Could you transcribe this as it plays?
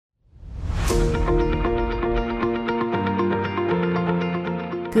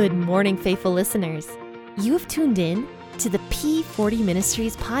Good morning, faithful listeners. You have tuned in to the P40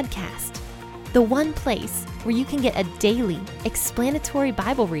 Ministries podcast, the one place where you can get a daily explanatory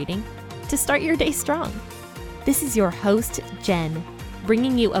Bible reading to start your day strong. This is your host, Jen,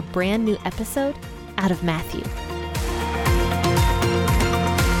 bringing you a brand new episode out of Matthew.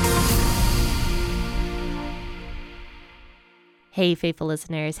 Hey, faithful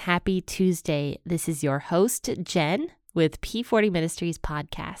listeners, happy Tuesday. This is your host, Jen, with P40 Ministries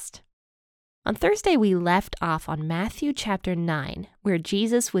podcast. On Thursday, we left off on Matthew chapter 9, where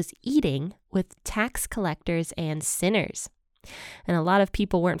Jesus was eating with tax collectors and sinners. And a lot of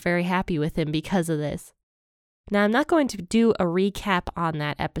people weren't very happy with him because of this. Now, I'm not going to do a recap on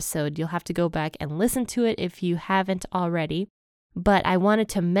that episode. You'll have to go back and listen to it if you haven't already. But I wanted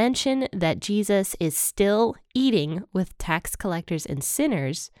to mention that Jesus is still eating with tax collectors and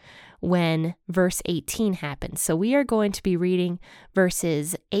sinners when verse 18 happens. So we are going to be reading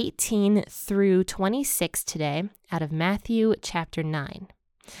verses 18 through 26 today out of Matthew chapter 9.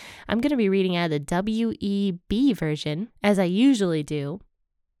 I'm going to be reading out of the WEB version, as I usually do.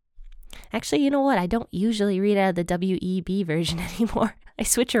 Actually, you know what? I don't usually read out of the WEB version anymore. I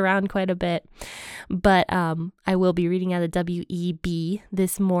switch around quite a bit, but I will be reading out of the WEB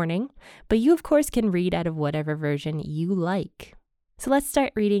this morning, but you, of course, can read out of whatever version you like. So let's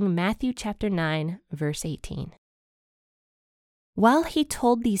start reading Matthew chapter 9, verse 18. While he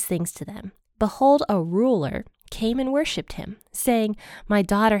told these things to them, behold, a ruler came and worshipped him, saying, "My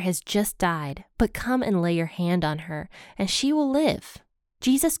daughter has just died, but come and lay your hand on her, and she will live."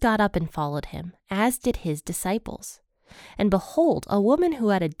 Jesus got up and followed him, as did his disciples. And behold, a woman who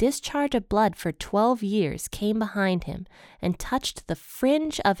had a discharge of blood for 12 years came behind him and touched the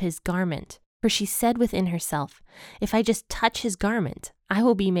fringe of his garment. For she said within herself, "If I just touch his garment, I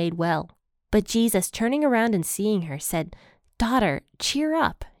will be made well." But Jesus, turning around and seeing her, said, "Daughter, cheer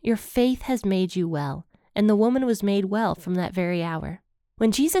up, your faith has made you well." And the woman was made well from that very hour.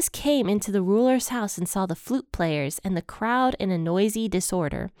 When Jesus came into the ruler's house and saw the flute players and the crowd in a noisy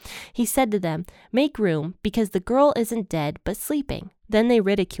disorder, he said to them, "Make room, because the girl isn't dead, but sleeping." Then they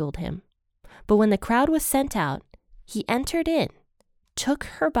ridiculed him. But when the crowd was sent out, he entered in, took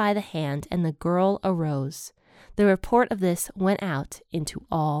her by the hand, and the girl arose. The report of this went out into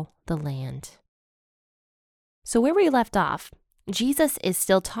all the land. So where we left off, Jesus is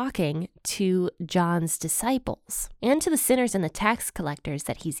still talking to John's disciples and to the sinners and the tax collectors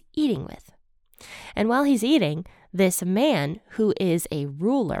that he's eating with. And while he's eating, this man who is a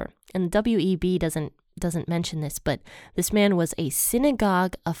ruler, and WEB doesn't mention this, but this man was a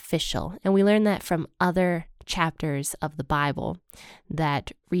synagogue official. And we learn that from other chapters of the Bible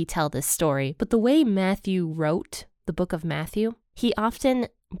that retell this story. But the way Matthew wrote the book of Matthew, he often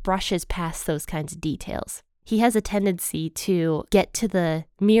brushes past those kinds of details. He has a tendency to get to the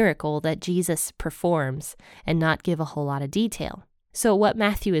miracle that Jesus performs and not give a whole lot of detail. So what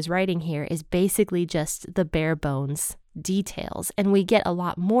Matthew is writing here is basically just the bare bones details, and we get a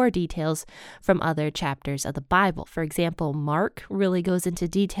lot more details from other chapters of the Bible. For example, Mark really goes into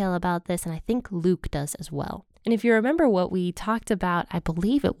detail about this, and I think Luke does as well. And if you remember what we talked about, I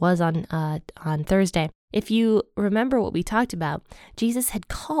believe it was on Thursday. If you remember what we talked about, Jesus had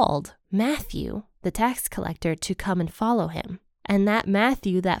called Matthew, the tax collector, to come and follow him. And that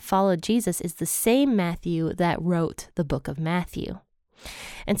Matthew that followed Jesus is the same Matthew that wrote the book of Matthew.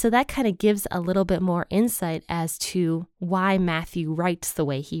 And so that kind of gives a little bit more insight as to why Matthew writes the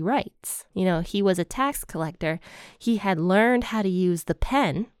way he writes. You know, he was a tax collector. He had learned how to use the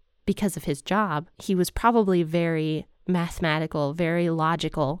pen because of his job. He was probably very mathematical, very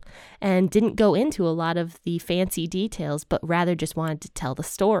logical, and didn't go into a lot of the fancy details, but rather just wanted to tell the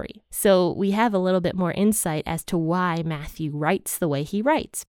story. So we have a little bit more insight as to why Matthew writes the way he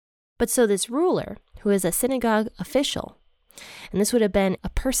writes. But so this ruler, who is a synagogue official, and this would have been a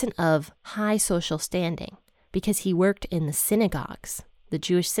person of high social standing because he worked in the synagogues, the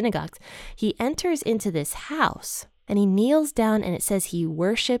Jewish synagogues, he enters into this house and he kneels down, and it says he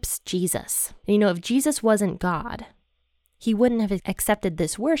worships Jesus. And you know, if Jesus wasn't God, he wouldn't have accepted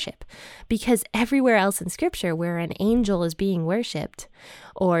this worship, because everywhere else in Scripture where an angel is being worshipped,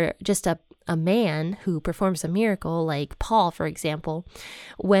 or just a man who performs a miracle, like Paul, for example,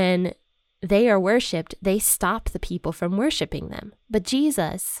 when they are worshipped, they stop the people from worshiping them. But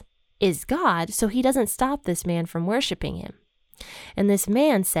Jesus is God, so he doesn't stop this man from worshiping him. And this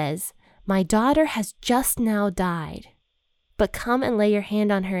man says, "My daughter has just now died, but come and lay your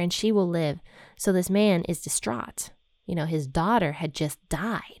hand on her and she will live." So this man is distraught. You know, his daughter had just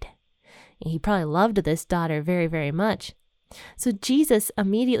died. He probably loved this daughter very, very much. So Jesus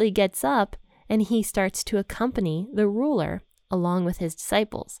immediately gets up and he starts to accompany the ruler along with his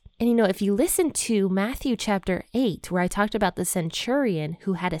disciples. And if you listen to Matthew chapter 8, where I talked about the centurion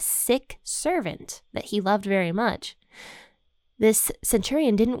who had a sick servant that he loved very much, this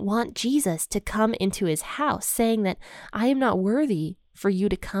centurion didn't want Jesus to come into his house, saying that I am not worthy for you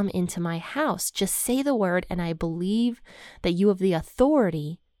to come into my house. Just say the word, and I believe that you have the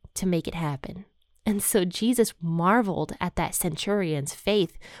authority to make it happen. And so Jesus marveled at that centurion's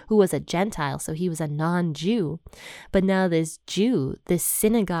faith, who was a Gentile, so he was a non-Jew. But now this Jew, this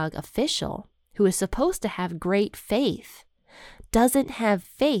synagogue official, who is supposed to have great faith, doesn't have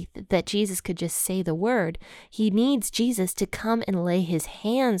faith that Jesus could just say the word. He needs Jesus to come and lay his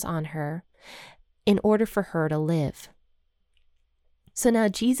hands on her in order for her to live. So now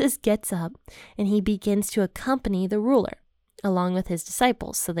Jesus gets up and he begins to accompany the ruler along with his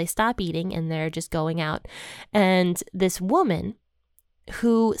disciples. So they stop eating and they're just going out. And this woman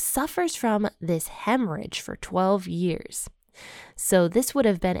who suffers from this hemorrhage for 12 years. So this would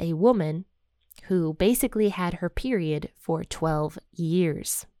have been a woman who basically had her period for 12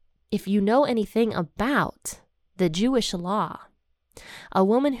 years. If you know anything about the Jewish law, a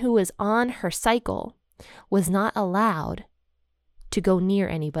woman who was on her cycle was not allowed to go near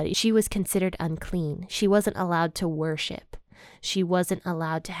anybody. She was considered unclean. She wasn't allowed to worship. She wasn't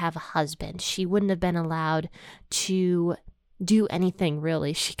allowed to have a husband. She wouldn't have been allowed to do anything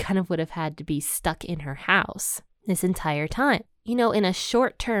really. She kind of would have had to be stuck in her house this entire time. In a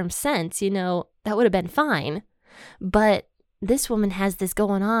short-term sense, that would have been fine. But this woman has this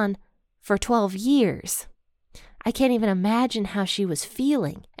going on for 12 years. I can't even imagine how she was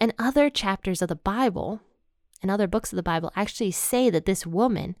feeling. And other chapters of the Bible and other books of the Bible actually say that this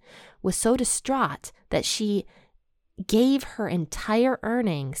woman was so distraught that she gave her entire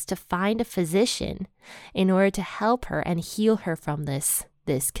earnings to find a physician in order to help her and heal her from this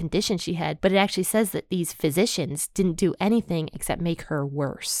condition she had. But it actually says that these physicians didn't do anything except make her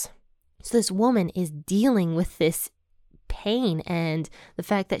worse. So this woman is dealing with this pain and the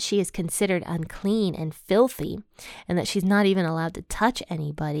fact that she is considered unclean and filthy, and that she's not even allowed to touch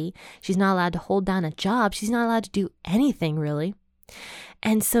anybody. She's not allowed to hold down a job. She's not allowed to do anything really.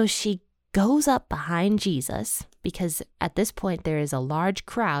 And so she goes up behind Jesus, because at this point there is a large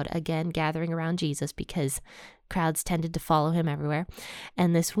crowd again gathering around Jesus, because crowds tended to follow him everywhere.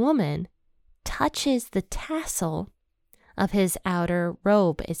 And this woman touches the tassel of his outer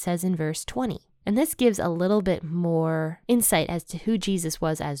robe, it says in verse 20. And this gives a little bit more insight as to who Jesus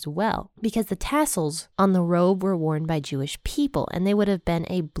was as well, because the tassels on the robe were worn by Jewish people, and they would have been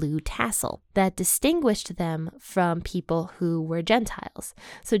a blue tassel that distinguished them from people who were Gentiles.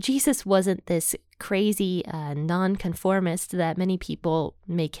 So Jesus wasn't this crazy nonconformist that many people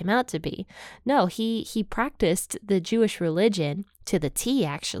make him out to be. No, he practiced the Jewish religion to the T,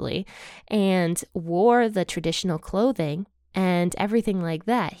 actually, and wore the traditional clothing and everything like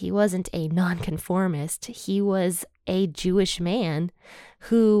that. He wasn't a nonconformist. He was a Jewish man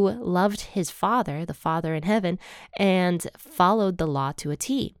who loved his Father, the Father in heaven, and followed the law to a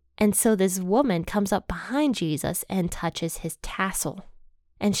T. And so this woman comes up behind Jesus and touches his tassel.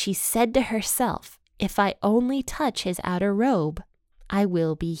 And she said to herself, if I only touch his outer robe, I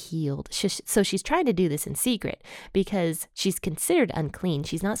will be healed. So she's trying to do this in secret because she's considered unclean.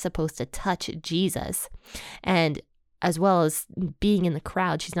 She's not supposed to touch Jesus. And as well as being in the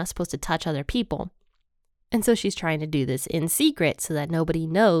crowd, she's not supposed to touch other people. And so she's trying to do this in secret so that nobody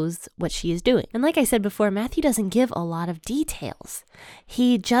knows what she is doing. And like I said before, Matthew doesn't give a lot of details.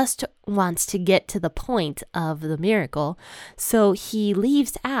 He just wants to get to the point of the miracle. So he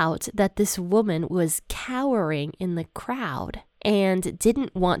leaves out that this woman was cowering in the crowd and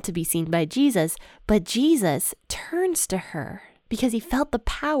didn't want to be seen by Jesus. But Jesus turns to her because he felt the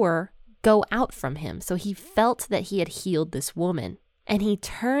power go out from him. So he felt that he had healed this woman. And he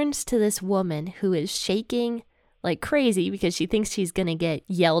turns to this woman who is shaking like crazy because she thinks she's going to get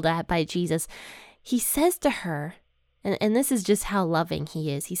yelled at by Jesus. He says to her, and this is just how loving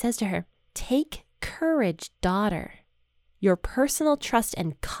he is. He says to her, "Take courage, daughter. Your personal trust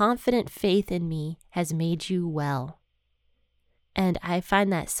and confident faith in me has made you well." And I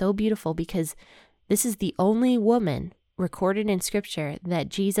find that so beautiful because this is the only woman recorded in scripture that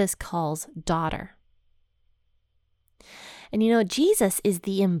Jesus calls daughter. And Jesus is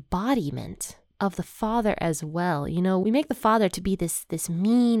the embodiment of the Father as well. We make the Father to be this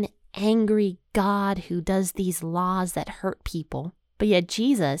mean, angry God who does these laws that hurt people. But yet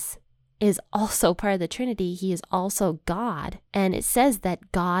Jesus is also part of the Trinity. He is also God. And it says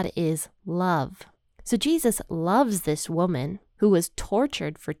that God is love. So Jesus loves this woman who was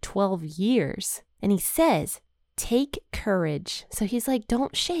tortured for 12 years. And he says, "Take courage." So he's like,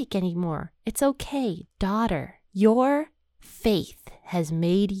 don't shake anymore. It's okay, daughter. Your faith has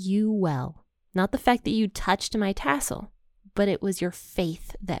made you well. Not the fact that you touched my tassel, but it was your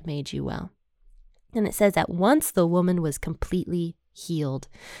faith that made you well. And it says that once the woman was completely healed.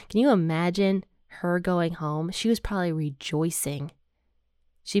 Can you imagine her going home? She was probably rejoicing.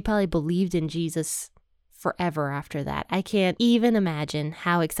 She probably believed in Jesus forever after that. I can't even imagine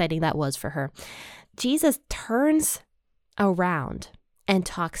how exciting that was for her. Jesus turns around and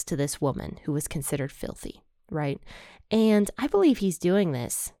talks to this woman who was considered filthy, right? And I believe he's doing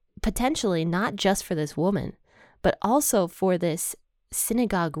this potentially not just for this woman, but also for this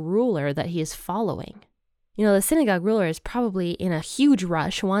synagogue ruler that he is following. You know, the synagogue ruler is probably in a huge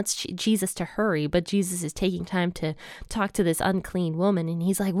rush, wants Jesus to hurry, but Jesus is taking time to talk to this unclean woman. And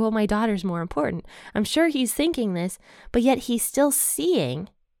he's like, well, my daughter's more important. I'm sure he's thinking this, but yet he's still seeing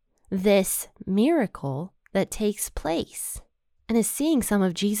this miracle that takes place and is seeing some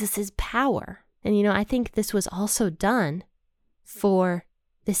of Jesus's power. And, you know, I think this was also done for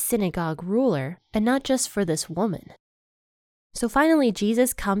the synagogue ruler and not just for this woman. So finally,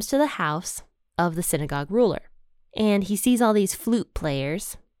 Jesus comes to the house of the synagogue ruler and he sees all these flute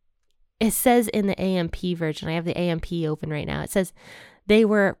players. It says in the AMP version, I have the AMP open right now. It says they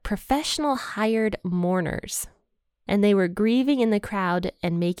were professional hired mourners and they were grieving in the crowd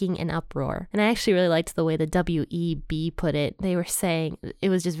and making an uproar. And I actually really liked the way the WEB put it. They were saying, it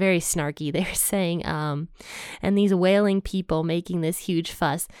was just very snarky. They were saying, and these wailing people making this huge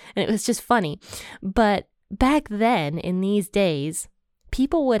fuss. And it was just funny. But back then, in these days,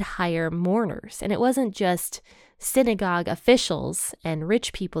 people would hire mourners. And it wasn't just synagogue officials and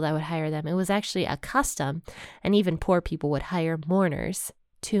rich people that would hire them. It was actually a custom. And even poor people would hire mourners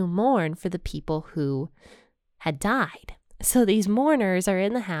to mourn for the people who had died. So these mourners are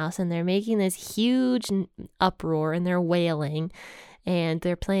in the house and they're making this huge uproar and they're wailing and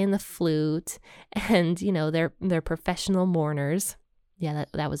they're playing the flute and, you know, they're professional mourners. Yeah,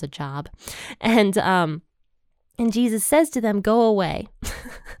 that was a job. And Jesus says to them, go away.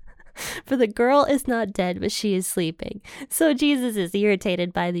 For the girl is not dead, but she is sleeping. So Jesus is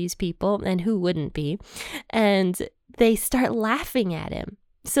irritated by these people, and who wouldn't be? And they start laughing at him.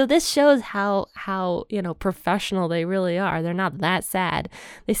 So this shows how professional they really are. They're not that sad.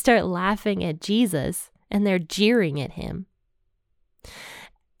 They start laughing at Jesus and they're jeering at him.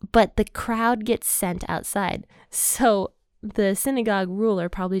 But the crowd gets sent outside. So the synagogue ruler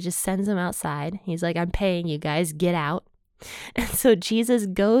probably just sends them outside. He's like, I'm paying you guys, get out. And so Jesus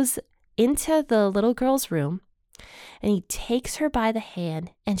goes into the little girl's room and he takes her by the hand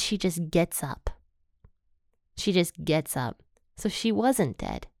and she just gets up. She just gets up. So she wasn't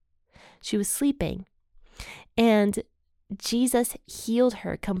dead. She was sleeping. And Jesus healed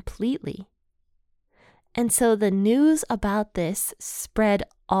her completely. And so the news about this spread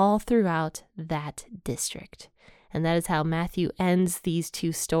all throughout that district. And that is how Matthew ends these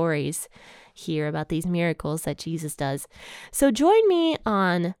two stories here about these miracles that Jesus does. So join me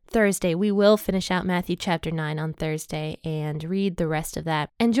on Thursday. We will finish out Matthew chapter 9 on Thursday and read the rest of that.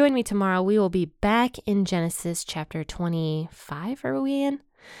 And join me tomorrow. We will be back in Genesis chapter 25. Are we in?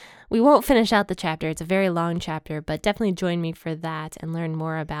 We won't finish out the chapter. It's a very long chapter, but definitely join me for that and learn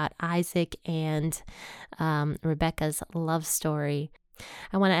more about Isaac and Rebecca's love story.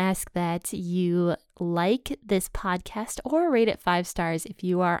 I want to ask that you like this podcast or rate it 5 stars if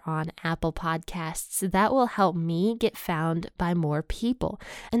you are on Apple Podcasts. That will help me get found by more people.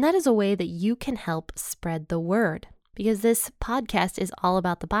 And that is a way that you can help spread the word, because this podcast is all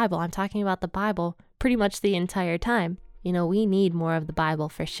about the Bible. I'm talking about the Bible pretty much the entire time. You know, we need more of the Bible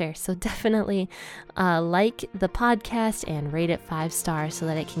for sure. So definitely like the podcast and rate it 5 stars so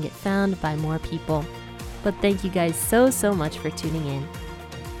that it can get found by more people. But thank you guys so much for tuning in.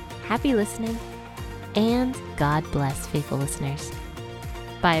 Happy listening, and God bless, faithful listeners.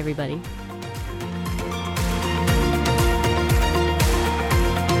 Bye, everybody.